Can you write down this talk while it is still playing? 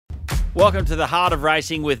Welcome to the Heart of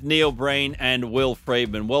Racing with Neil Breen and Will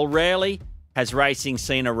Friedman. Well, rarely has racing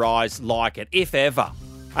seen a rise like it, if ever.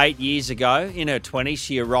 8 years ago, in her 20s,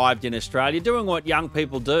 she arrived in Australia doing what young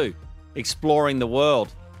people do, exploring the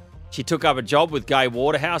world. She took up a job with Gai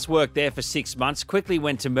Waterhouse, worked there for 6 months, quickly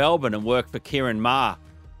went to Melbourne and worked for Kieran Maher.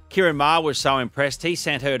 Kieran Maher was so impressed, he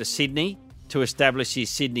sent her to Sydney to establish his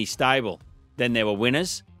Sydney stable. Then there were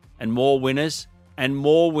winners and more winners and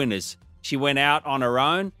more winners. She went out on her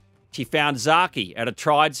own. She found Zaki at a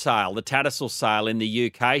tride sale, the Tattersall sale in the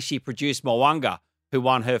UK. She produced Mwanga, who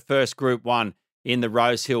won her first Group 1 in the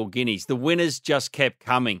Rosehill Guineas. The winners just kept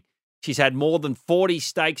coming. She's had more than 40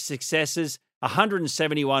 stakes successes,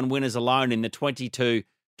 171 winners alone in the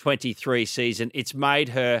 22-23 season. It's made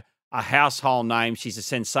her a household name. She's a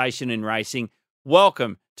sensation in racing.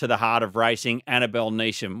 Welcome to the Heart of Racing, Annabel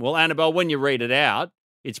Neasham. Well, Annabel, when you read it out,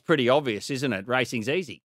 it's pretty obvious, isn't it? Racing's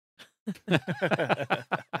easy.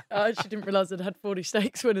 I actually didn't realise it had 40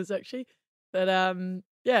 stakes winners, actually. But,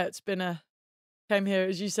 yeah, it's been came here,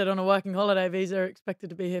 as you said, on a working holiday visa, expected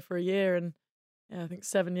to be here for a year. And yeah, I think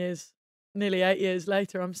 7 years, nearly 8 years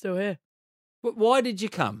later, I'm still here. But why did you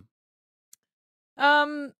come?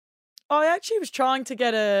 I actually was trying to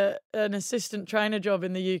get an assistant trainer job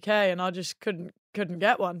in the UK, and I just couldn't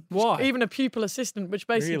get one. Why? Even a pupil assistant, which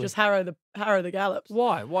basically just harrow the gallops.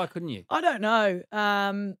 Why? Why couldn't you? I don't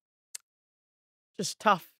know. Just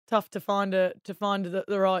tough to find the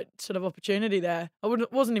right sort of opportunity there.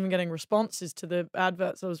 Wasn't even getting responses to the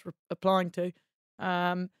adverts I was applying to.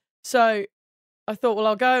 So I thought, well,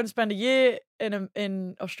 I'll go and spend a year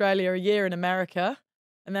in Australia, a year in America,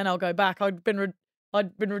 and then I'll go back. I'd been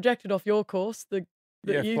rejected off your course,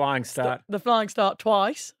 Flying Start. The Flying Start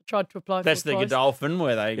twice. I tried to apply That's for it the twice. Godolphin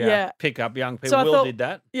where they pick up young people. So Will did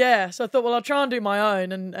that. Yeah, so I thought, well, I'll try and do my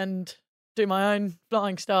own and do my own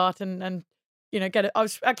Flying Start and get it.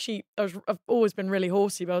 I've always been really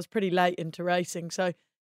horsey, but I was pretty late into racing. So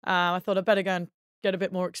I thought I'd better go and get a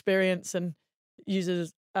bit more experience and use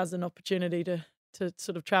it as an opportunity to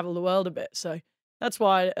sort of travel the world a bit. So that's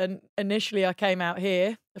why initially I came out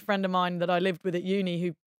here. A friend of mine that I lived with at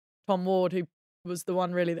uni, Tom Ward, who was the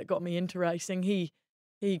one really that got me into racing, he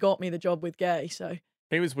got me the job with Gai. So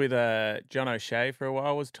He was with John O'Shea for a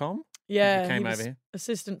while, was Tom? yeah, He came was over here.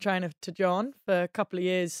 assistant trainer to John for a couple of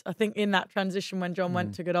years. I think in that transition when John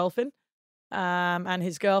went to Godolphin, and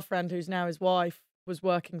his girlfriend, who's now his wife, was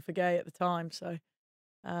working for Gai at the time. So,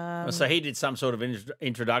 So he did some sort of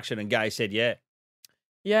introduction and Gai said, yeah.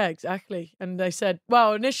 yeah, exactly. And they said,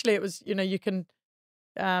 well, initially it was, you can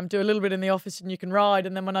do a little bit in the office and you can ride.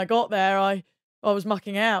 And then when I got there, I was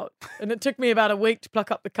mucking out, and it took me about a week to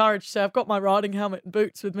pluck up the courage to say, I've got my riding helmet and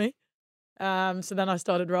boots with me. So then I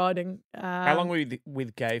started riding. How long were you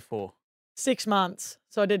with Gai for? 6 months.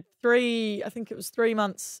 So I did 3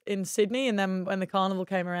 months in Sydney, and then when the carnival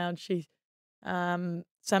came around, she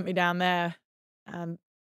sent me down there.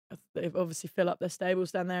 They obviously fill up their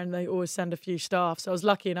stables down there, and they always send a few staff. So I was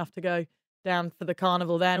lucky enough to go down for the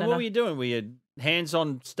carnival then. And what were you doing? Were you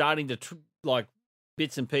hands-on starting to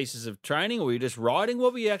bits and pieces of training, or were you just riding?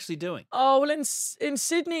 What were you actually doing? Oh, well, in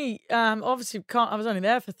Sydney, obviously I was only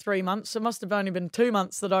there for 3 months. So it must have only been 2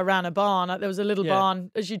 months that I ran a barn. There was a little barn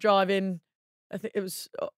as you drive in. I think it was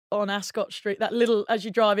on Ascot Street. That little, as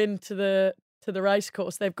you drive into the race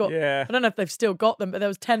course, they've got. Yeah. I don't know if they've still got them, but there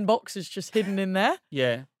was 10 boxes just hidden in there.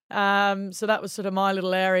 Yeah. So that was sort of my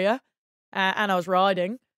little area, and I was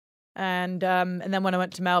riding, and then when I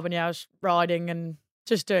went to Melbourne, I was riding and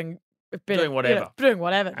just doing a bit Doing whatever. doing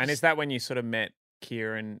whatever. And is that when you sort of met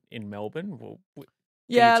Kieran in Melbourne?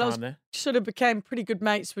 Yeah, I I sort of became pretty good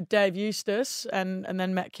mates with Dave Eustace, and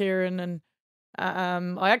then met Kieran, and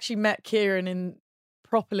I actually met Kieran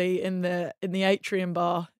properly in the Atrium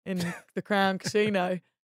Bar in the Crown Casino,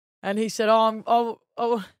 and he said, I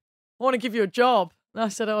want to give you a job. And I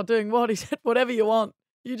said, doing what? He said, whatever you want.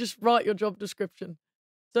 You just write your job description.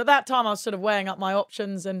 So at that time, I was sort of weighing up my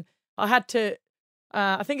options, and I had to,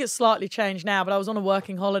 I think it's slightly changed now, but I was on a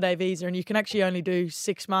working holiday visa, and you can actually only do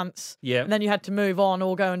 6 months. Yeah. And then you had to move on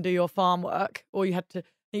or go and do your farm work, or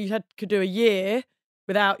could do a year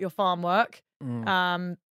without your farm work.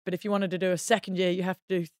 But if you wanted to do a second year, you have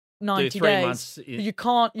to do 90 Do 3 days. months You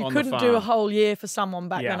couldn't do a whole year for someone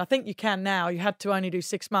back then. I think you can now. You had to only do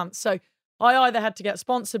 6 months. So I either had to get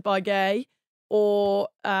sponsored by Gai or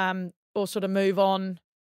sort of move on.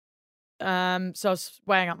 So I was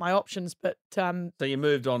weighing up my options, but So you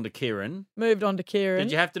moved on to Kieran.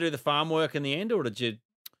 Did you have to do the farm work in the end, or did you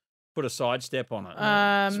put a sidestep on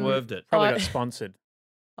it? Swerved it. Probably got sponsored.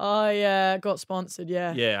 I got sponsored,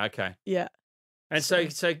 yeah. Yeah, okay. Yeah. And so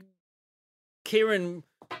Kieran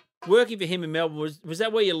working for him in Melbourne, was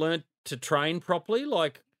that where you learnt to train properly?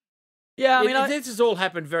 Like, Yeah, I mean, this has all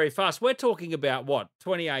happened very fast. We're talking about what,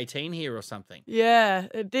 2018 here or something? yeah,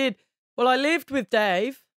 it did. Well, I lived with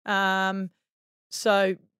Dave, so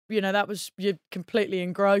that was you're completely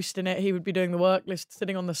engrossed in it. He would be doing the work list,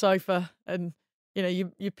 sitting on the sofa, and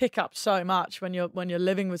you pick up so much when you're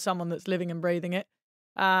living with someone that's living and breathing it.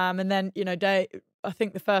 And then Dave. I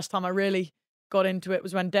think the first time I really got into it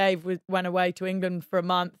was when Dave went away to England for a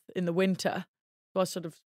month in the winter. So I sort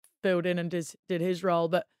of filled in and did his role,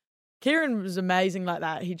 but Kieran was amazing like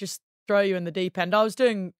that. He just throw you in the deep end. I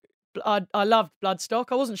loved Bloodstock.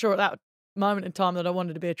 I wasn't sure at that moment in time that I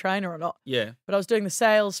wanted to be a trainer or not. Yeah. But I was doing the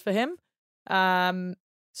sales for him. So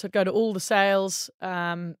I'd go to all the sales.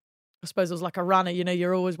 I suppose I was like a runner.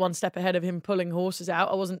 You're always one step ahead of him pulling horses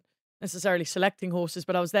out. I wasn't necessarily selecting horses,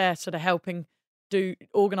 but I was there sort of helping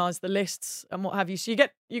organise the lists and what have you. So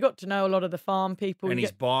you got to know a lot of the farm people. And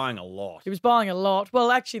he's buying a lot. He was buying a lot.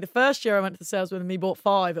 Well, actually, the first year I went to the sales with him, he bought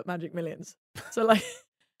 5 at Magic Millions. So like,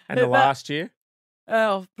 and the last year,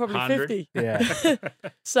 probably 100? 50. yeah.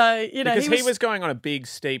 So because he was going on a big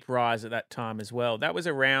steep rise at that time as well. That was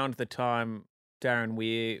around the time Darren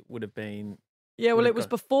Weir would have been. Yeah, well, it was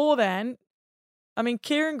before then. I mean,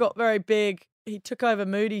 Kieran got very big. He took over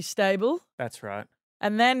Moody's stable. That's right.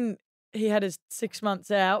 And then he had his 6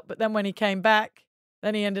 months out, but then when he came back,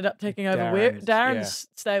 then he ended up taking over Darren's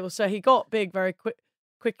stable. So he got big very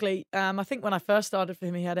quickly. I think when I first started for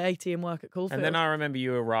him, he had 80 in work at Caulfield. And then I remember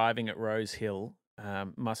you arriving at Rose Hill,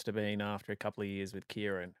 must have been after a couple of years with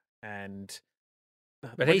Kieran.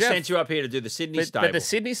 But he sent you up here to do the Sydney stable. But the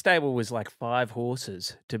Sydney stable was like 5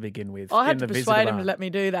 horses to begin with. I had to persuade him to let me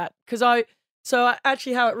do that because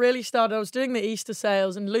actually how it really started, I was doing the Easter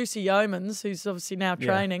sales and Lucy Yeomans, who's obviously now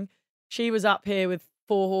training, she was up here with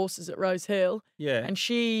 4 horses at Rose Hill. Yeah. And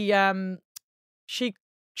she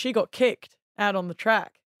got kicked out on the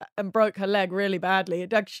track and broke her leg really badly.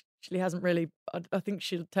 It actually hasn't really, I think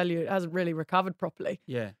she'll tell you, it hasn't really recovered properly.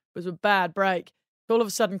 Yeah. It was a bad break. So all of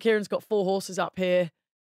a sudden, Kieran's got 4 horses up here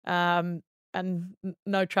and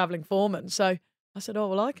no travelling foreman. So I said, oh,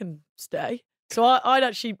 well, I can stay. So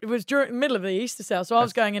it was during the middle of the Easter sale. So I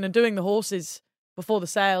was going in and doing the horses before the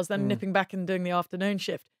sales, then nipping back and doing the afternoon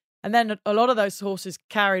shift. And then a lot of those horses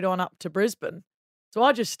carried on up to Brisbane. So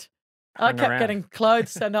I kept getting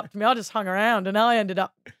clothes sent up to me. I just hung around and I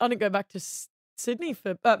didn't go back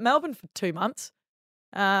to Melbourne for 2 months.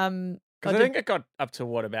 Because I think it got up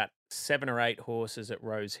to about 7 or 8 horses at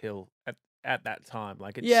Rose Hill at that time.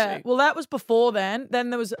 Well, that was before then.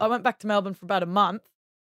 Then I went back to Melbourne for about a month.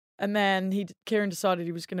 And then Kieran decided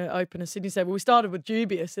he was going to open a Sydney stable. We started with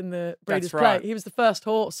Dubious in the Breeders' Plate. He was the first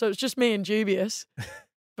horse. So it was just me and Dubious.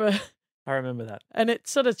 But I remember that. And it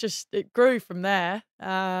sort of it grew from there.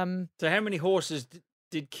 So how many horses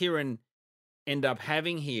did Kieran end up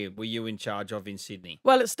having here were you in charge of in Sydney?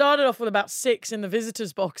 Well, it started off with about 6 in the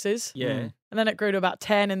visitors' boxes. Yeah. And then it grew to about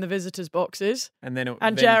 10 in the visitors' boxes. And then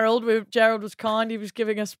Gerald was kind. He was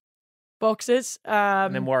giving us boxes.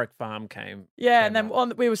 And then Warwick Farm came. Yeah, and then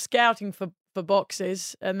we were scouting for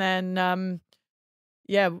boxes. And then, and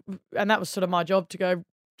that was sort of my job to go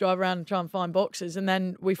drive around and try and find boxes. And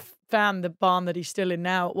then we found the barn that he's still in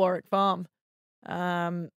now at Warwick Farm.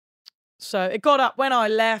 So it got up, when I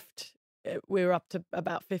left, we were up to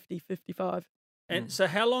about 50, 55. And so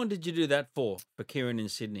how long did you do that for Kieran in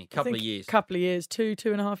Sydney? Couple of years? Couple of years,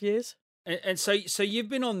 2.5 years. And so you've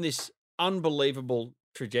been on this unbelievable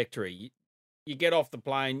trajectory. You get off the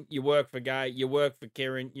plane, you work for Gay, you work for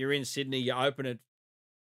Kieran, you're in Sydney, you open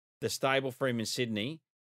the stable for him in Sydney,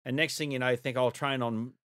 and next thing you know, you think, I'll train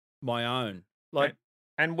on my own.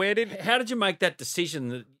 How did you make that decision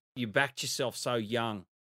that you backed yourself so young?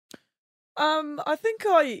 I think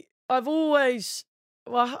I've always,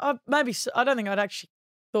 I don't think I'd actually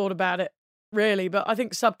thought about it really, but I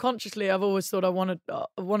think subconsciously I've always thought I won't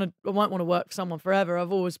want to work for someone forever.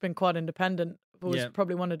 I've always been quite independent. I've always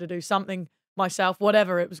probably wanted to do something myself,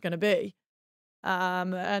 whatever it was going to be.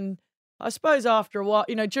 And I suppose after a while,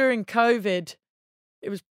 during COVID,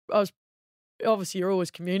 obviously you're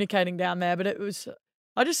always communicating down there, but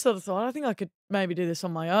I just sort of thought, I think I could maybe do this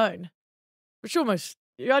on my own, which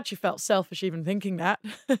you actually felt selfish even thinking that.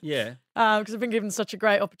 Yeah. Because I've been given such a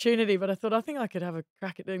great opportunity, but I thought, I think I could have a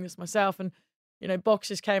crack at doing this myself. And,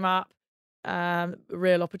 boxes came up,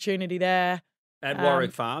 real opportunity there. At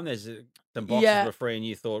Warwick Farm, there's some boxes were free and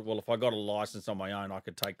you thought, well, if I got a license on my own, I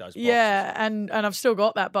could take those boxes. Yeah, and I've still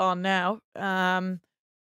got that barn now. And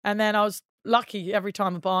then I was lucky every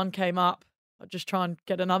time a barn came up, I'd just try and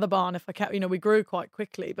get another barn if I can. We grew quite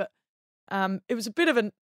quickly, but it was a bit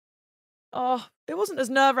of it wasn't as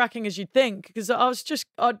nerve-wracking as you'd think, because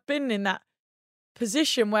I'd been in that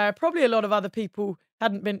position where probably a lot of other people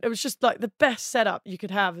hadn't been. It was just like the best setup you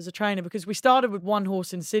could have as a trainer, because we started with one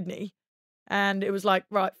horse in Sydney, and it was like,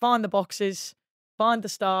 right, find the boxes, find the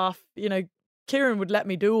staff. You know, Kieran would let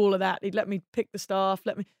me do all of that. He'd let me pick the staff,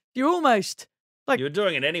 you're almost like, you were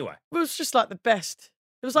doing it anyway. It was just like the best.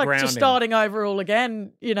 It was like Grounding. just starting over all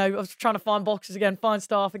again. You know, I was trying to find boxes again, find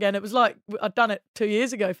staff again. It was like I'd done it 2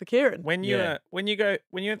 years ago for Kieran. When you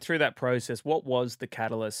went through that process, what was the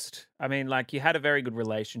catalyst? I mean, like, you had a very good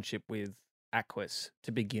relationship with Aquis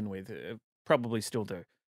to begin with, probably still do.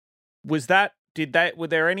 Were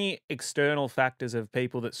there any external factors of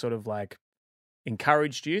people that sort of like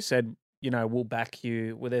encouraged you, said, you know, we'll back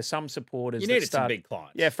you? Were there some supporters? You needed some big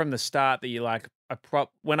clients. Yeah, from the start that you like.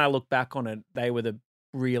 When I look back on it, they were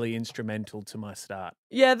really instrumental to my start.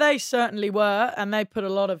 Yeah, they certainly were, and they put a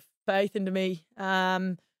lot of faith into me.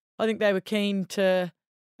 I think they were keen to,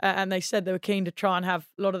 and they said they were keen to try and have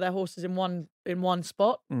a lot of their horses in one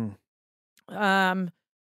spot. Mm.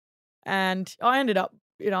 And I ended up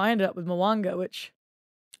with Mwanga, which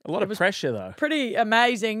A lot of pressure, though. Pretty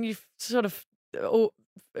amazing. You've sort of a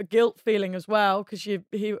guilt feeling as well, because he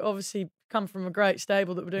obviously come from a great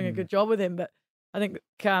stable that were doing a good job with him. But I think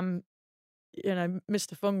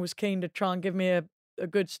Mr. Fung was keen to try and give me a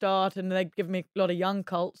good start, and they'd give me a lot of young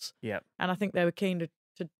colts. Yeah. And I think they were keen to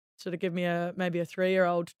sort of give me maybe a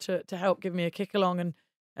 3-year-old to help give me a kick along,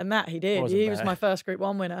 and that he did. He was my first Group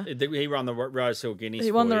 1 winner. He won the Rosehill Guineas.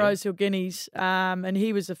 He won the Rosehill Guineas, and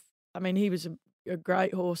he was a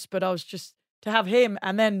great horse. But I was just to have him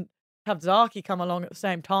and then have Zaki come along at the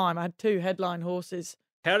same time. I had 2 headline horses.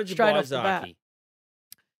 How did you buy Zaki?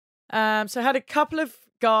 So I had a couple of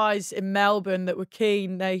guys in Melbourne that were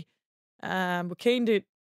keen. They were keen to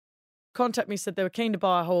contact me, said they were keen to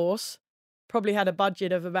buy a horse. Probably had a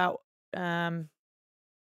budget of about sort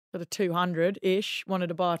of 200-ish. Wanted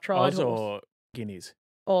to buy a tried Oz horse. or Guineas?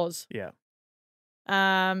 Oz. Yeah.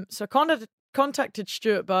 So I contacted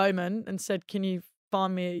Stuart Bowman and said, "Can you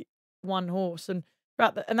find me one horse?" And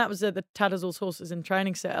that was the Tattersall's horses in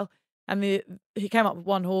training sale. And he came up with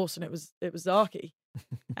one horse, and it was Zaki.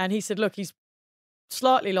 And he said, "Look, he's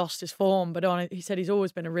slightly lost his form, but he said he's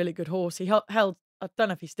always been a really good horse. He held, I don't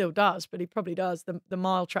know if he still does, but he probably does, the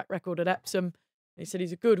mile track record at Epsom. He said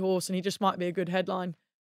he's a good horse, and he just might be a good headline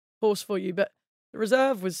horse for you." But the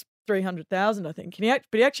reserve was 300,000, I think.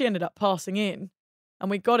 But he actually ended up passing in, and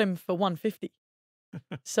we got him for 150.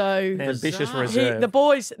 So ambitious reserve. the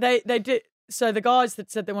boys they did. So the guys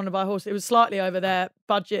that said they wanted to buy a horse, it was slightly over their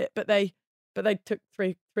budget, but they took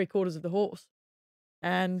three quarters of the horse,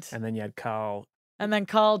 and then you had Carl. And then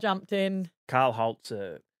Carl jumped in. Carl Holtz,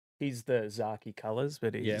 he's the Zaki colours,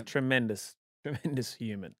 but he's a tremendous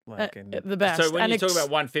human. The best. So when you talk about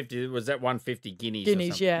 150, was that 150 guineas?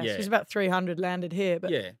 Guineas, yeah. Yeah. So it was about 300 landed here.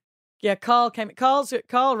 But yeah, Carl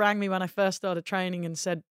rang me when I first started training and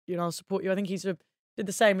said, I'll support you. I think he sort of did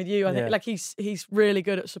the same with you. I think he's really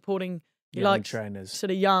good at supporting. He young likes trainers, sort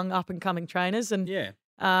of young up and coming trainers, and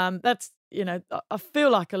that's I feel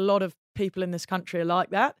like a lot of people in this country are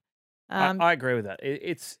like that. I agree with that.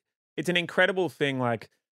 It's an incredible thing. Like,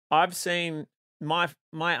 I've seen my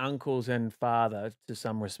uncles and father, to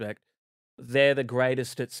some respect, they're the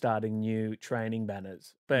greatest at starting new training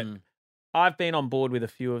banners. But I've been on board with a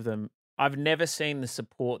few of them. I've never seen the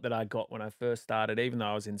support that I got when I first started, even though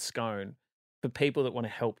I was in Scone, for people that want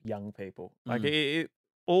to help young people. Like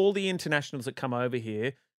all the internationals that come over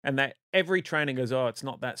here, and every trainer goes, "Oh, it's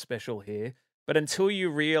not that special here." But until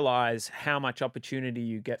you realise how much opportunity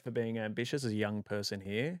you get for being ambitious as a young person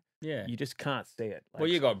here, you just can't see it. Well,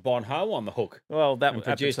 you got Bon Ho on the hook. Well, that was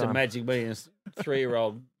produced a Magic Millions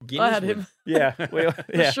 3-year-old Guinness. I had him.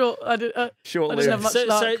 Yeah, Short. I didn't have much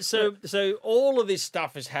luck. So all of this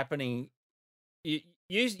stuff is happening.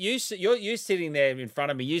 You're sitting there in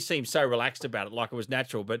front of me. You seem so relaxed about it, like it was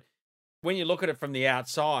natural. But when you look at it from the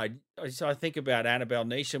outside, so I think about Annabel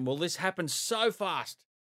Neasham. Well, this happened so fast.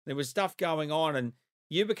 There was stuff going on, and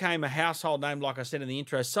you became a household name, like I said in the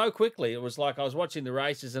intro, so quickly. It was like I was watching the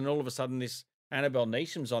races, and all of a sudden this Annabel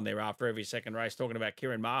Neasham's on there after every second race talking about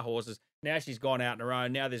Kieran Maher horses. Now she's gone out on her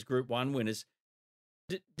own. Now there's Group 1 winners.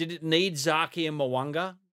 Did it need Zaki and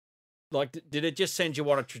Mwanga? Like, did it just send you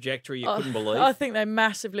on a trajectory you couldn't believe? I think they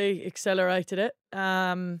massively accelerated it.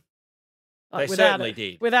 They certainly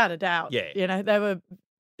did. Without a doubt. Yeah. They were...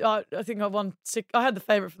 I think I won 6. I had the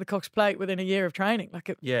favourite for the Cox Plate within a year of training.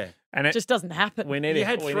 And it just doesn't happen. You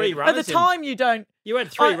had 3 runners. At the time, you don't. You had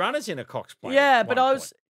 3 runners in a Cox Plate. Yeah,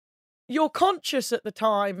 but you're conscious at the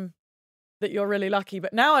time that you're really lucky.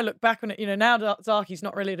 But now I look back on it. Now Zaki's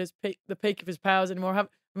not really at the peak of his powers anymore.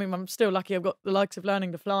 I mean, I'm still lucky I've got the likes of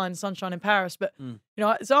Learning to Fly and Sunshine in Paris. But,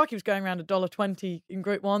 Zaki was going around $1.20 in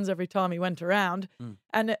Group 1s every time he went around.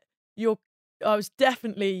 And I was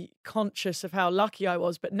definitely conscious of how lucky I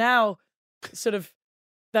was. But now, sort of,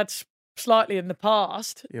 that's slightly in the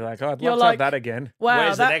past. You're like, I'd love to have that again. Wow,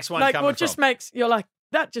 where's the next one coming from? Just makes, you're like,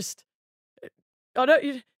 that just...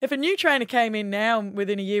 if a new trainer came in now and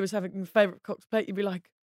within a year was having a favourite Cox Plate, you'd be like,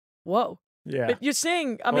 whoa. Yeah. But you're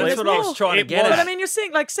seeing, that's what I was trying to get at. But I mean, you're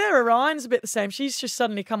seeing, like, Sarah Ryan's a bit the same. She's just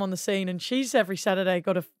suddenly come on the scene and she's every Saturday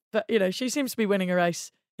got she seems to be winning a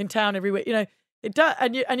race in town every week. It does,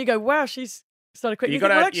 and you go, wow, she's started quick. You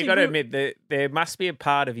got to admit that there must be a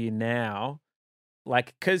part of you now,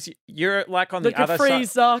 like, because you're like on the other side.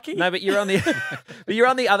 Zaki. No, but you're on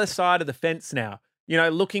the other side of the fence now.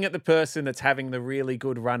 Looking at the person that's having the really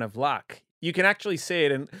good run of luck, you can actually see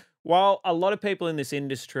it. And while a lot of people in this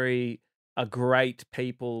industry are great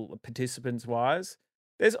people, participants-wise,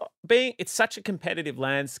 it's such a competitive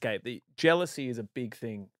landscape that jealousy is a big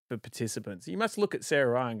thing for participants. You must look at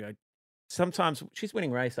Sarah Ryan and go, sometimes she's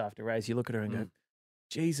winning race after race. You look at her and go,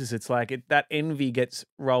 Jesus, it's like that envy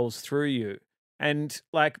rolls through you. And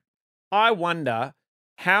like, I wonder...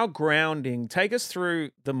 how grounding, take us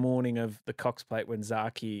through the morning of the Cox Plate when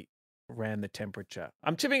Zaki ran the temperature.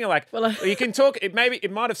 I'm tipping it like, you can talk, it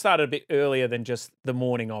might have started a bit earlier than just the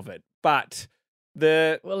morning of it, but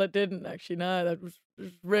Well, it didn't actually, no. That was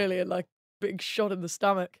really a big shot in the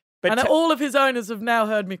stomach. But all of his owners have now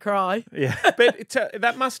heard me cry. Yeah, but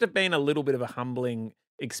that must have been a little bit of a humbling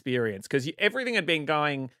experience because everything had been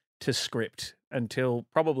going to script until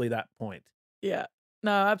probably that point. Yeah.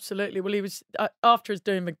 No, absolutely. Well, he was after his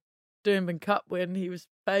Doomben Cup win, he was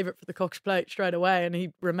favourite for the Cox Plate straight away, and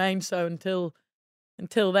he remained so until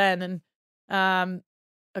then. And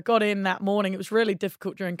I got in that morning. It was really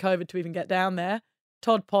difficult during COVID to even get down there.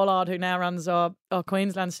 Todd Pollard, who now runs our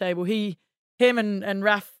Queensland stable, him and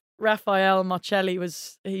Raphael Marcelli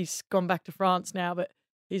he's gone back to France now, but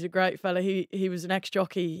he's a great fella. He was an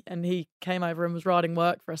ex-jockey and he came over and was riding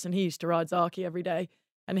work for us, and he used to ride Zaki every day.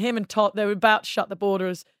 And him and Todd, they were about to shut the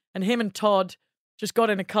borders, and him and Todd just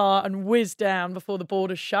got in a car and whizzed down before the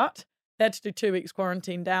borders shut. They had to do 2 weeks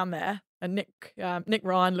quarantine down there, and Nick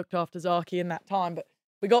Ryan looked after Zaki in that time. But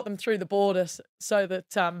we got them through the border so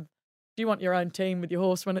that you want your own team with your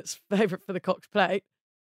horse when it's favourite for the Cox Plate.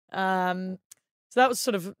 So that was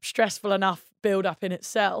sort of stressful enough build-up in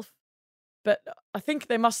itself. But I think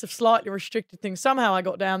they must have slightly restricted things. Somehow I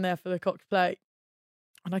got down there for the Cox Plate.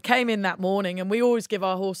 And I came in that morning, and we always give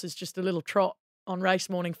our horses just a little trot on race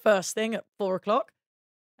morning, first thing at 4:00.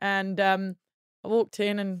 And I walked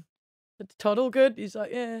in and said to Todd, all good? He's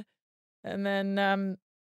like, yeah. And then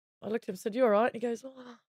I looked at him and said, you all right? And he goes,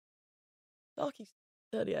 Zaki's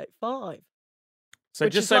 38.5. So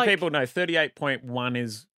just so people know, 38.1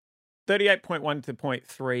 is 38.1 to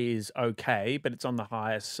 0.3 is okay, but it's on the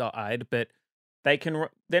highest side. But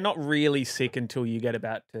they're not really sick until you get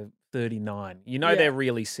about to 39. They're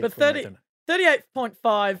really sick. But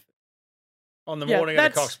 38.5 on the morning of the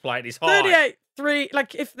Cox Plate is high. 38.3.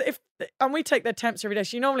 Like if and we take their temps every day,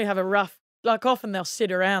 so you normally have a rough. Like often they'll sit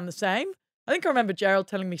around the same. I think I remember Gerald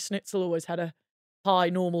telling me Schnitzel always had a high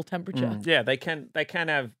normal temperature. Yeah, they can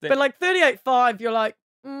have. But like 38.5, you're like,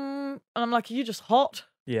 and I'm like, are you just hot?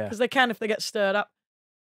 Yeah, because they can if they get stirred up.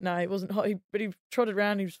 No, he wasn't hot. But he trotted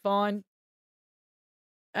around. He was fine.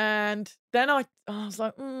 And then I was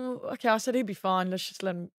like, okay. I said he'd be fine. Let's just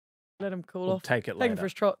let him cool off. Take it later. Take him for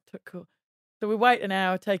his trot. Cool. So we wait an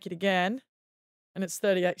hour, take it again, and it's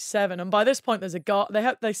 38.7. And by this point, there's a guard.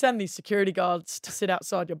 They send these security guards to sit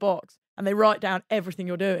outside your box, and they write down everything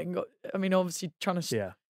you're doing. I mean, obviously trying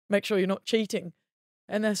to make sure you're not cheating.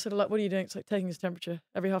 And they're sort of like, what are you doing? It's like taking his temperature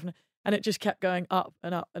every half an hour. And it just kept going up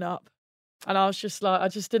and up and up. And I was just like, I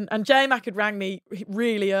just didn't. And J-Mac had rang me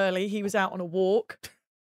really early. He was out on a walk.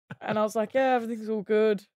 And I was like, yeah, everything's all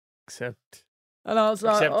good. Except the horse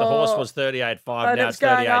was 38.5, and now it's it's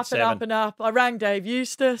going 38.7. up and up and up. I rang Dave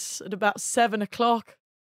Eustace at about 7:00.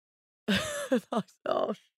 And I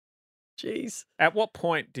thought, jeez. At what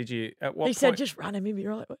point did you... He said, just run him, he'll be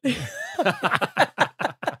right.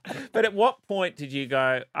 But at what point did you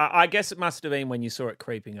go... I guess it must have been when you saw it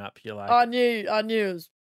creeping up. You're like... I knew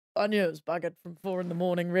it was buggered from 4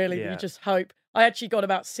 a.m, really. Yeah. You just hope. I actually got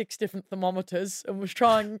about 6 different thermometers and was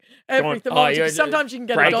trying every thermometer. Sometimes you can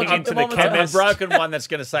get a dodgy thermometer. A broken one that's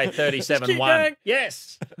going to say 37.1.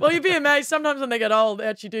 Yes. Well, you'd be amazed. Sometimes when they get old, they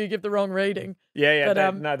actually do give the wrong reading. Yeah.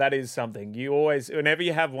 But, that is something. You always, whenever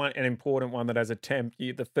you have an important one that has a temp,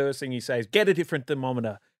 the first thing you say is get a different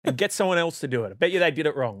thermometer and get someone else to do it. I bet you they did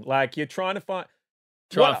it wrong. Like you're trying to find...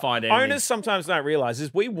 Try what to find enemies. owners sometimes don't realize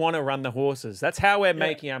is we want to run the horses. That's how we're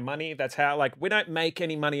making our money. That's how, like, we don't make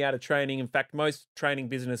any money out of training. In fact, most training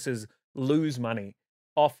businesses lose money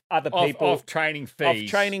off other people. Off training fees. Off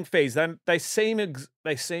training fees. They seem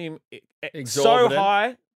so Exorbitant.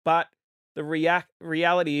 high, but the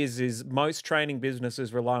reality is most training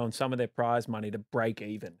businesses rely on some of their prize money to break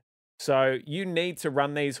even. So you need to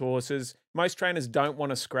run these horses. Most trainers don't want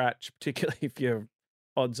to scratch, particularly if you're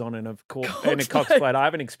odds on in a Cox Plate. I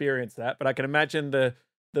haven't experienced that, but I can imagine the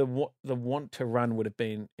want to run would have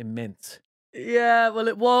been immense. Yeah, well,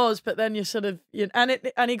 it was, but then you sort of,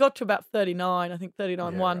 and he got to about 39, I think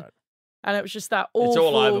 39 1, right. and it was just that awful. It's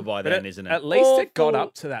all over by then, isn't it? At least it got Awful.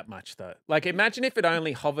 up to that much, though. Like, imagine if it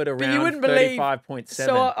only hovered But around you wouldn't believe. 35.7.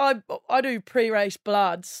 So I do pre-race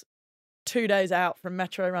bloods 2 days out from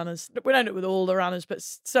Metro runners. We don't do it with all the runners, but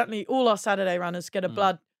certainly all our Saturday runners get a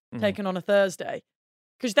blood taken on a Thursday,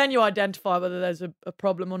 because then you identify whether there's a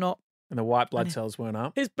problem or not. And the white blood cells weren't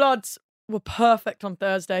up. His bloods were perfect on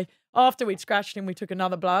Thursday. After we'd scratched him, we took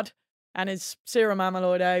another blood, and his serum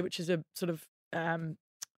amyloid A, which is a sort of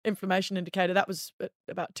inflammation indicator, that was at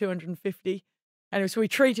about 250. Anyway, so we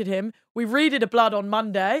treated him. We redid a blood on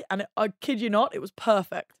Monday, and I kid you not, it was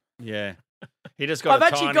perfect. Yeah. He just got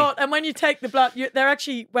and when you take the blood, they're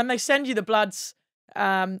actually, when they send you the bloods,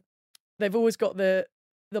 they've always got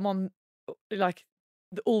them on, like,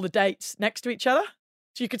 all the dates next to each other.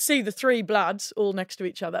 So you could see the 3 bloods all next to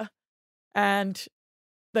each other, and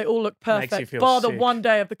they all look perfect, bar the one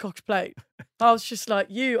day of the Cox Plate. I was just like,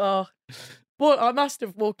 you are... Well, I must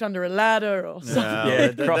have walked under a ladder or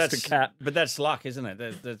something. Crossed a cat. But that's luck, isn't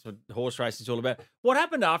it? That's what horse racing is all about. What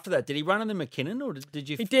happened after that? Did he run in the McKinnon, or did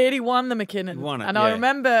you... He did. He won the McKinnon. He won it, and I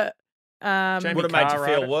remember... would have made you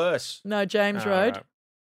feel worse. No, James rode. Right.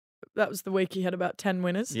 That was the week he had about 10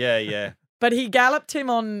 winners. Yeah. But he galloped him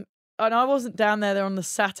on... And I wasn't down there on the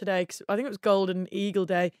Saturday, because I think it was Golden Eagle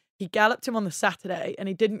Day. He galloped him on the Saturday, and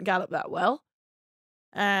he didn't gallop that well.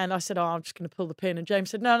 And I said, I'm just going to pull the pin. And James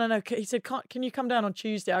said, no. He said, can you come down on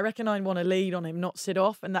Tuesday? I reckon I want to lead on him, not sit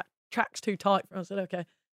off. And that track's too tight. I said, okay.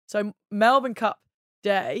 So Melbourne Cup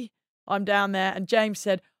day, I'm down there, and James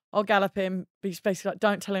said, I'll gallop him. But he's basically like,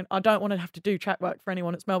 don't tell him. I don't want to have to do track work for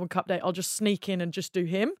anyone. It's Melbourne Cup day. I'll just sneak in and just do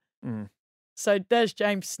him. So there's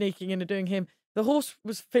James sneaking in and doing him. The horse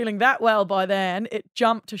was feeling that well by then. It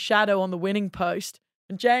jumped to shadow on the winning post.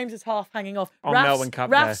 And James is half hanging off. On Melbourne Cup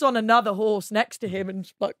Raf's day. on another horse next to him and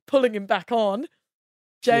like pulling him back on.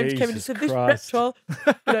 James came in and said, this reptile.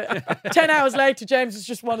 10 hours later, James has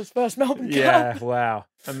just won his first Melbourne Cup. Yeah, wow.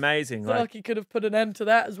 Amazing. So like he could have put an end to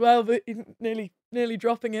that as well, but nearly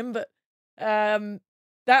dropping him. But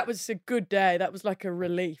that was a good day. That was like a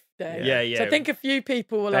relief day. Yeah. So I think a few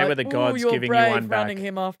people were They like, were the gods you're giving you brave one back. running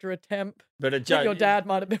him after a temp. But I think your dad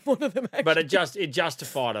might have been one of them, actually. But it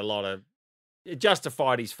justified a lot of... It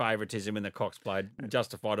justified his favouritism in the Cox Plate.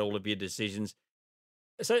 Justified all of your decisions.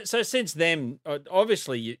 So since then,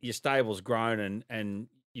 obviously your stable's grown and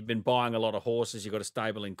you've been buying a lot of horses. You've got a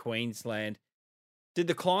stable in Queensland. Did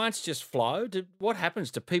the clients just flow? What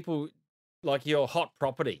happens to people like your hot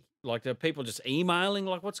property? Like, are people just emailing?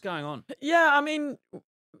 Like, what's going on? Yeah, I mean,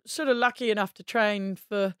 sort of lucky enough to train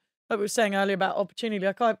for, like we were saying earlier about opportunity.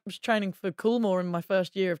 Like, I was training for Coolmore in my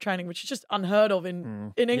first year of training, which is just unheard of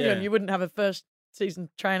in England. Yeah. You wouldn't have a first season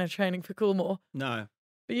trainer training for Coolmore. No.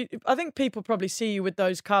 But I think people probably see you with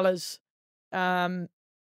those colours, and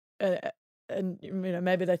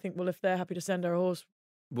maybe they think, well, if they're happy to send her a horse,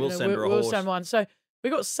 We'll send her a horse. We'll send one. So we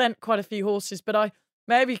got sent quite a few horses, but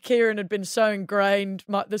maybe Kieran had been so ingrained.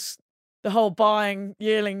 The whole buying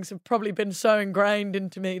yearlings have probably been so ingrained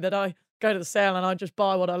into me that I go to the sale and I just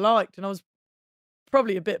buy what I liked, and I was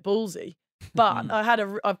probably a bit ballsy. But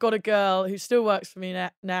I've got a girl who still works for me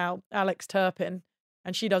now, Alex Turpin,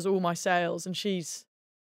 and she does all my sales, and she's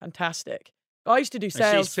fantastic. I used to do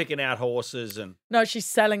sales. And she's picking out horses and... No, she's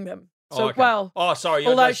selling them. So, okay. well... sorry.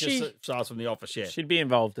 Although she starts from the office, yeah. She'd be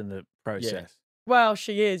involved in the process. Yeah. Well,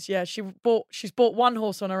 she is, yeah. She's bought one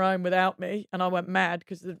horse on her own without me, and I went mad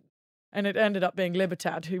and it ended up being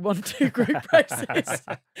Libertad, who won 2 group races.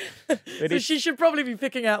 So she should probably be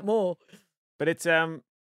picking out more. But it's And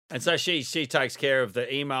so she takes care of the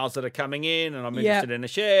emails that are coming in, and I'm interested in a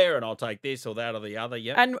share, and I'll take this or that or the other.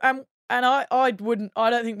 Yeah. And I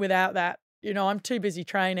don't think without that, I'm too busy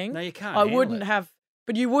training. No, you can't. I wouldn't have,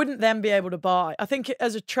 but you wouldn't then be able to buy. I think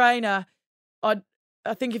as a trainer, I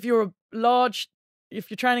think if you're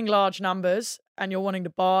training large numbers and you're wanting to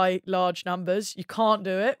buy large numbers, you can't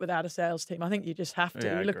do it without a sales team. I think you just have to.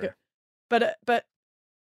 Yeah, you look agree. at, but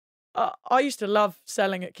I used to love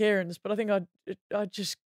selling at Kieran's, but I think I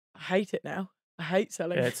just hate it now. I hate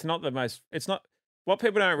selling. Yeah, it's not. What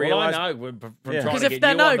people don't Well, realise... I know from Yeah. trying 'Cause to if get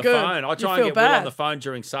they're you no on the good, phone. I you try and feel get Will on bad. the phone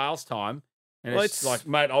during sales time, and Well, it's like,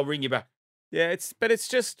 mate, I'll ring you back. Yeah, it's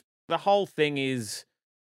just the whole thing is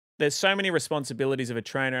there's so many responsibilities of a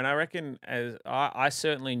trainer, and I reckon as I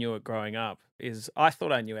certainly knew it growing up. I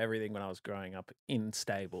thought I knew everything when I was growing up in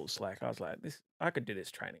stables. Like I was like, I could do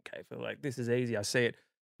this training, Kate. Like this is easy. I see it,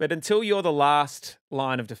 but until you're the last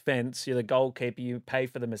line of defense, you're the goalkeeper. You pay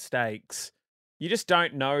for the mistakes. You just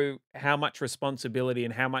don't know how much responsibility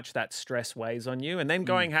and how much that stress weighs on you, and then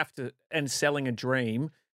going and selling a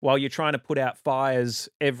dream while you're trying to put out fires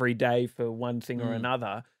every day for one thing or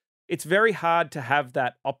another. It's very hard to have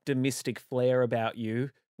that optimistic flair about you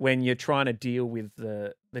when you're trying to deal with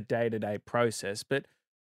the day-to-day process. But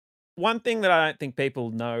one thing that I don't think people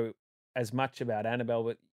know as much about Annabel,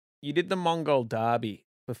 but you did the Mongol Derby.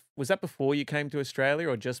 Was that before you came to Australia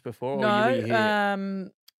or just before? Or were you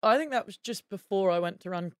here? I think that was just before I went to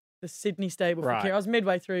run the Sydney stable for Right. Kieran. I was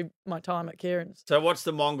midway through my time at Kieran's. So what's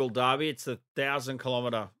the Mongol Derby? It's a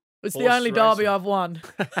 1,000-kilometre It's the horse only race. derby I've won.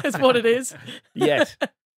 Is what it is. Yet.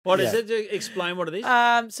 What is it? Explain what it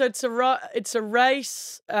is. So it's a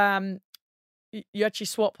race. You actually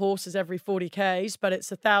swap horses every 40 k's, but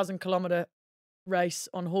it's a 1,000-kilometre race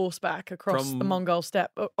on horseback across the Mongol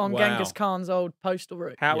steppe on Genghis Khan's old postal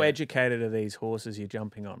route. How educated are these horses you're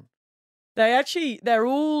jumping on? They're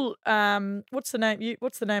all what's the name?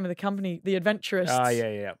 What's the name of the company? The Adventurists. Oh,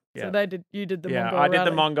 yeah. So you did the Mongol I Rally. did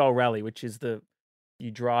the Mongol Rally, which is you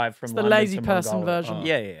drive from It's the London lazy to person Mongolia. version. Oh.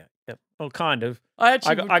 Yeah. Well, kind of. I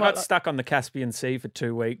got stuck on the Caspian Sea for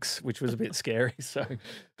 2 weeks, which was a bit scary. So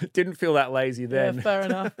it didn't feel that lazy then. Yeah, fair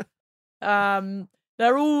enough.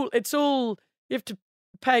 You have to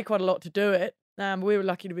pay quite a lot to do it. We were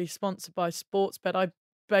lucky to be sponsored by Sportsbet. I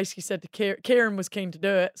basically said to Kieran was keen to do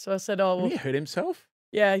it. So I said, He hurt himself?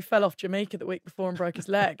 Yeah, he fell off Jamaica the week before and broke his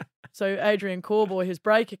leg. So Adrian Corboy, his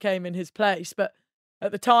breaker, came in his place. But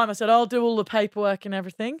at the time I said, I'll do all the paperwork and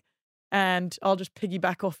everything. And I'll just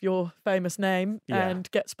piggyback off your famous name and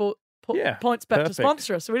get PointsBet to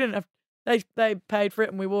sponsor us. So we didn't have they paid for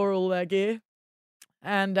it and we wore all their gear.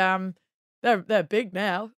 And they're big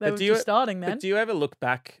now. They were just starting then. But do you ever look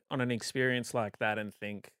back on an experience like that and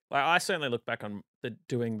think, like I certainly look back on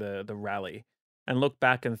doing the rally and look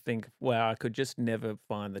back and think, wow, I could just never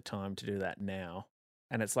find the time to do that now.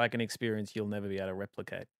 And it's like an experience you'll never be able to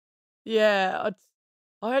replicate. Yeah,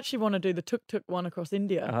 I actually want to do the tuk-tuk one across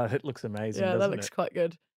India. Oh, that looks amazing, Yeah, doesn't that looks it? quite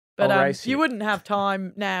good. I'll But race you you. wouldn't have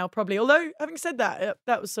time now, probably. Although, having said that,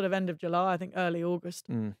 that was sort of end of July, I think early August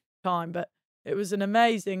time. But it was an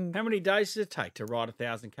amazing How many days does it take to ride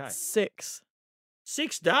 1,000k? 6.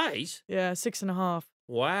 6 days? Yeah, 6.5.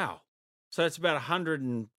 Wow. So it's about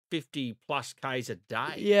 150 plus k's a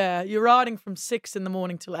day. Yeah, you're riding from 6 in the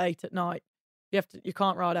morning till 8 at night. You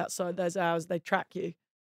can't ride outside those hours. They track you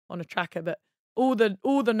on a tracker. But all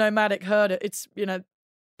the nomadic herder, it's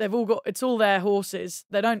it's all their horses.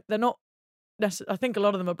 They're not necessarily, I think a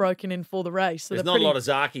lot of them are broken in for the race. So There's not a lot of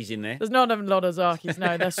Zarkies in there. There's not a lot of Zarkies,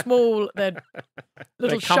 no. They're small, they're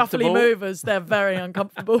little shuffly comfortable? movers. They're very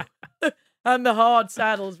uncomfortable. And the hard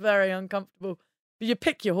saddle's very uncomfortable. But you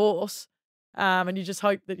pick your horse, and you just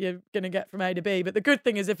hope that you're going to get from A to B. But the good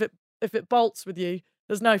thing is if it bolts with you,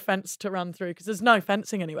 there's no fence to run through because there's no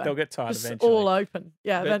fencing anywhere. They'll get tired It's eventually. all open.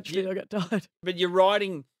 Yeah, But eventually they'll get tired. But your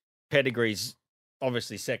riding pedigree's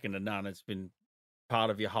obviously second to none. It's been part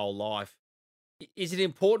of your whole life. Is it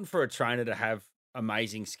important for a trainer to have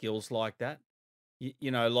amazing skills like that?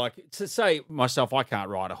 You know, like to say myself, I can't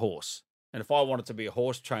ride a horse. And if I wanted to be a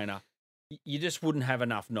horse trainer, you just wouldn't have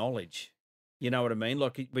enough knowledge. You know what I mean?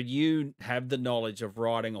 Like, but you have the knowledge of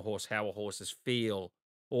riding a horse, how horses feel,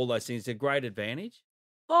 all those things. It's a great advantage.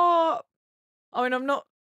 Oh, I mean,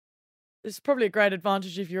 it's probably a great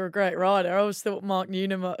advantage if you're a great rider. I always thought Mark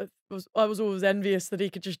Newnham I was always envious that he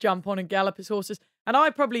could just jump on and gallop his horses. And I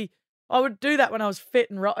would do that when I was fit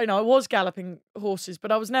and I was galloping horses, but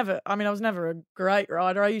I was never a great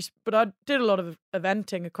rider. But I did a lot of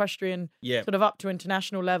eventing, equestrian, sort of up to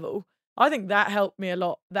international level. I think that helped me a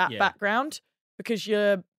lot, that background, because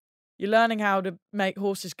you're learning how to make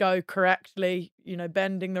horses go correctly,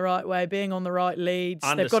 bending the right way, being on the right leads.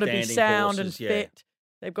 They've got to be sound and fit.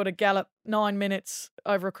 They've got to gallop 9 minutes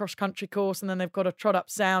over a cross-country course, and then they've got to trot up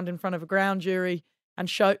sound in front of a ground jury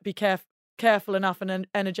and be careful enough and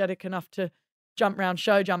energetic enough to jump round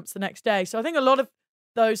show jumps the next day. So I think a lot of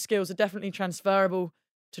those skills are definitely transferable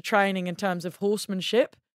to training in terms of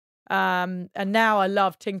horsemanship. And now I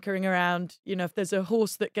love tinkering around. If there's a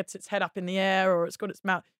horse that gets its head up in the air or it's got its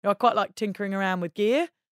mouth, I quite like tinkering around with gear.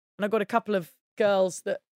 And I've got a couple of girls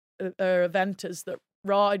that are eventers that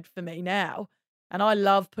ride for me now. And I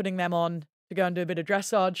love putting them on to go and do a bit of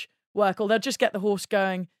dressage work, or they'll just get the horse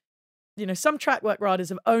going. You know, some track work riders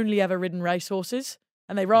have only ever ridden racehorses,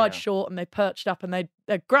 and they ride short and they perched up and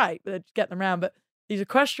they're great, they get them around. But these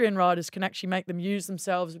equestrian riders can actually make them use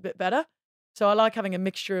themselves a bit better. So I like having a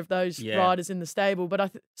mixture of those riders in the stable.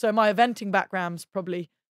 But so my eventing background's probably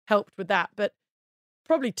helped with that. But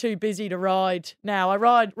probably too busy to ride now.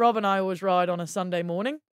 Rob and I always ride on a Sunday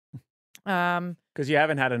morning. Because you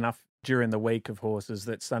haven't had enough during the week of horses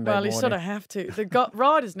that Sunday morning. Well, you sort of have to. The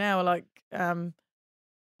riders now are like,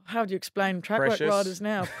 how do you explain track work riders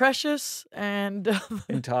now? Precious and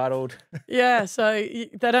entitled. Yeah, so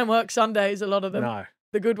they don't work Sundays, a lot of them. No.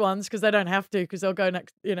 The good ones, because they don't have to, because they'll go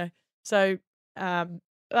next, you know. So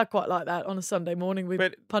I quite like that on a Sunday morning. We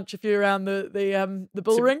punch a few around the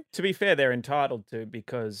bull ring. To be fair, they're entitled to,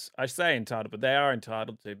 because I say entitled, but they are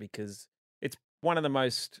entitled to, because it's one of the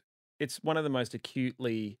most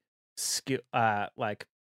acutely like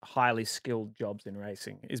highly skilled jobs in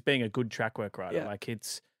racing is being a good track work rider. Yeah.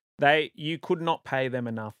 Like you could not pay them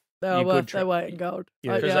enough. They're worth their weight in gold.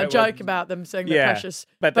 I joke about them saying they're precious.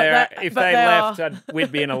 But if they left,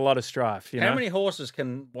 we'd be in a lot of strife. How many horses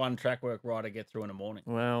can one track work rider get through in a morning?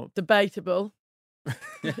 Well, debatable.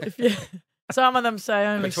 Some of them say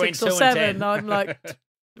only between 6 or 7. I'm like,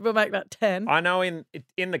 we'll make that 10. I know in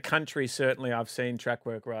the country, certainly I've seen track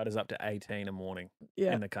work riders up to 18 a morning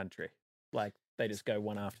in the country. Like, they just go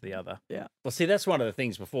one after the other. Yeah. Well, see, that's one of the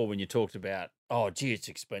things before when you talked about, oh, gee, it's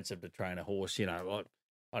expensive to train a horse. You know, what?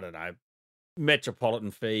 I don't know, metropolitan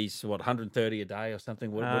fees, 130 a day or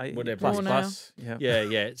something, whatever. Plus.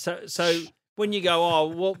 Yeah. So when you go, oh,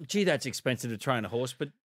 well, gee, that's expensive to train a horse, but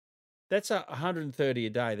that's 130 a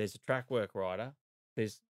day. There's a track work rider.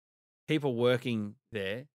 There's people working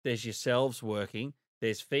there. There's yourselves working.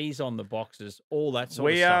 There's fees on the boxes, all that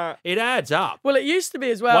sort of stuff. It adds up. Well, it used to be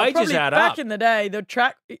as well. Wages Probably add back up. in the day,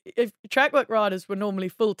 if track work riders were normally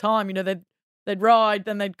full time, you know, they'd ride,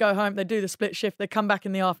 then they'd go home, they'd do the split shift, they'd come back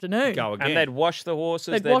in the afternoon. Go again. And they'd wash the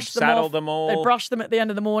horses, they'd saddle them all. They'd brush them at the end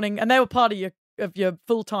of the morning, and they were part of your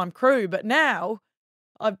full-time crew. But now,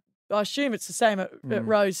 I assume it's the same at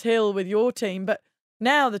Rose Hill with your team, but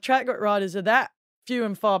now the track work riders are that few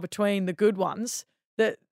and far between, the good ones,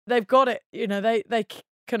 that they've got it, you know, they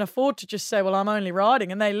can afford to just say, well, I'm only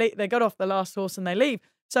riding, and they got off the last horse and they leave.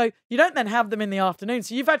 So you don't then have them in the afternoon.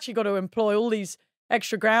 So you've actually got to employ all these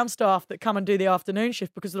extra ground staff that come and do the afternoon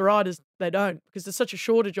shift, because the riders, they don't, because there's such a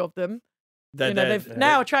shortage of them.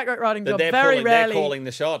 Now a track work riding job, very rarely. They're calling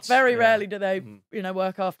the shots. Very rarely do they,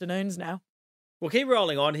 work afternoons now. We'll keep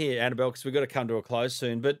rolling on here, Annabel, because we've got to come to a close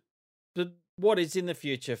soon. But what is in the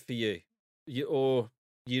future for you? Or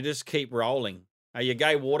you just keep rolling? Are you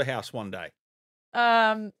Gay Waterhouse one day?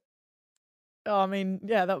 I mean,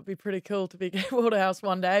 yeah, that would be pretty cool to be Gay Waterhouse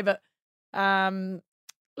one day. But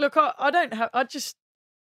look, I don't have.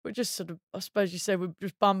 We're just sort of, I suppose you say, we're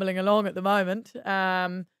just bumbling along at the moment.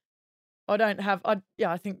 I don't have.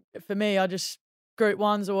 I think for me, I just Group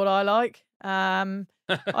 1s are what I like.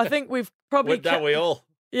 I think we've probably don't we all?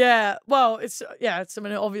 Yeah. Well, it's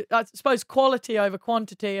something obvious. I suppose quality over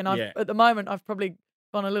quantity, and at the moment I've probably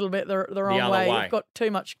gone a little bit the wrong way. We've got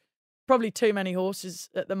probably too many horses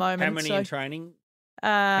at the moment. How many in training?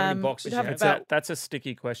 How many boxes? That's a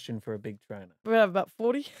sticky question for a big trainer. We have about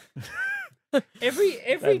 40. Every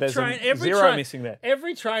missing there.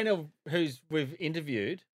 Every trainer we've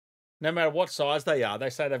interviewed, no matter what size they are, they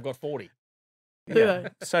say they've got 40. Yeah.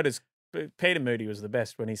 So does Peter Moody. Was the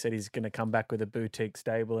best when he said he's going to come back with a boutique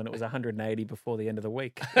stable, and it was 180 before the end of the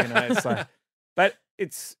week. You know, it's like, but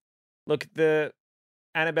look,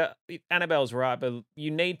 Annabelle's right, but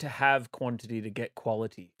you need to have quantity to get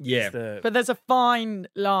quality. Yeah, but there's a fine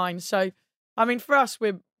line. So, I mean, for us,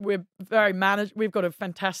 we're very managed. We've got a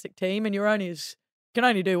fantastic team, and you can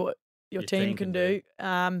only do what your team can do.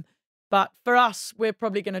 But for us, we're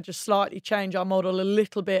probably going to just slightly change our model a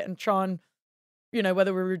little bit and try and,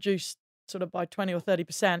 whether we reduce sort of by 20 or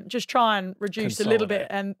 30%, just try and reduce a little bit.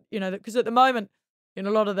 And, because at the moment, a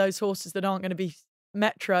lot of those horses that aren't going to be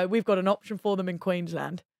metro, we've got an option for them in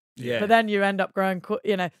Queensland. Yeah. But then you end up growing,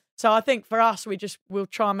 So I think for us, we'll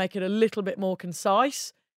try and make it a little bit more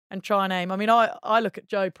concise and try and aim. I mean, I look at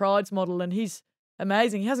Joe Pride's model, and he's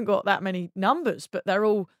amazing. He hasn't got that many numbers, but they're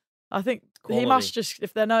all, I think quality. He must just,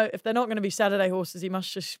 if they're not going to be Saturday horses, he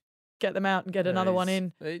must just get them out and get another one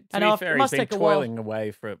in. To be fair, he's been toiling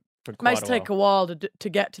away for quite a while. It must take a while to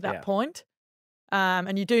get to that point.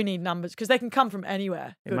 And you do need numbers because they can come from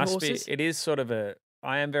anywhere. Good horses. It is sort of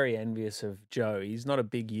I am very envious of Joe. He's not a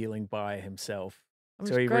big yearling buyer himself.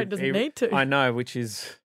 So it's great, doesn't need to. I know, which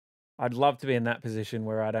is, I'd love to be in that position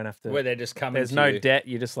where I don't have to. Where they're just coming. There's to no you. debt.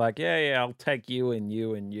 You're just like, yeah, I'll take you and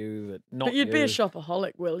you and you, but not. But you'd be you. a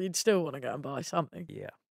shopaholic, Will. You'd still want to go and buy something.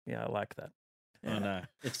 Yeah, I like that. I know.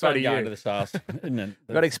 It's So fun do going you. to the sales. Isn't it?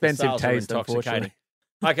 Got expensive sales are taste, intoxicating.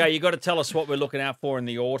 Okay, you got to tell us what we're looking out for in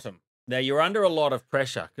the autumn. Now, you're under a lot of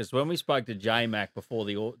pressure because when we spoke to J-Mac before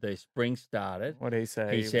the spring started, What did he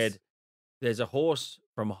say? he said there's a horse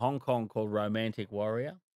from Hong Kong called Romantic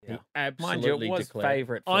Warrior. Yeah. He absolutely Mind you, it was declared.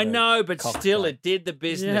 favourite for I the know, but Cox still, Plate. it did the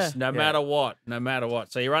business Yeah. no matter what. No matter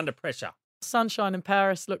what. So you're under pressure. Sunshine in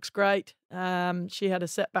Paris looks great. She had a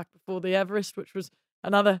setback before the Everest, which was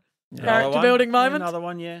another Another character one? building Yeah, moment. another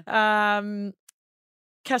one, yeah.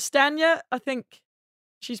 Castagna, I think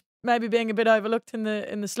she's maybe being a bit overlooked in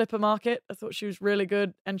the slipper market. I thought she was really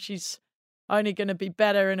good, and she's only going to be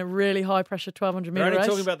better in a really high pressure 1200 We're meter only race.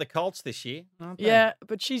 talking about the Colts this year, aren't they? Yeah,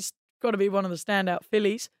 but she's got to be one of the standout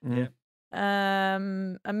fillies. Mm.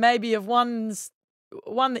 And maybe of one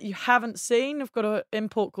that you haven't seen, I've got an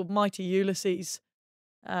import called Mighty Ulysses.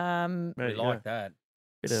 We Right, like that.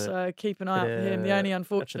 So keep an eye out for him. The only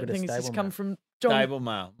unfortunate bit of thing is he's stable come mail. from Stable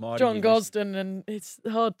mail. Mighty John Ulysses. Gosden, and it's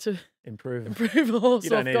hard to Improve. improve a horse You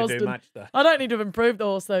don't off need Gosden. to do much though. I don't need to improve the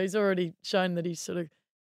horse though. He's already shown that he's sort of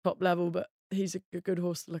top level, but he's a good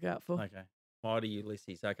horse to look out for. Okay. Mighty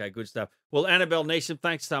Ulysses. Okay, good stuff. Well, Annabel Neasham,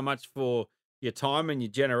 thanks so much for your time and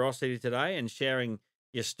your generosity today and sharing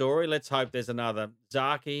your story. Let's hope there's another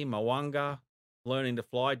Zaki, Mwanga, learning to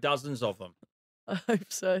fly, dozens of them. I hope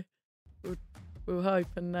so. We'll hope.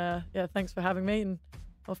 And yeah, thanks for having me. And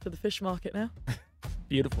off to the fish market now.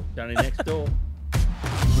 Beautiful. It's only next door.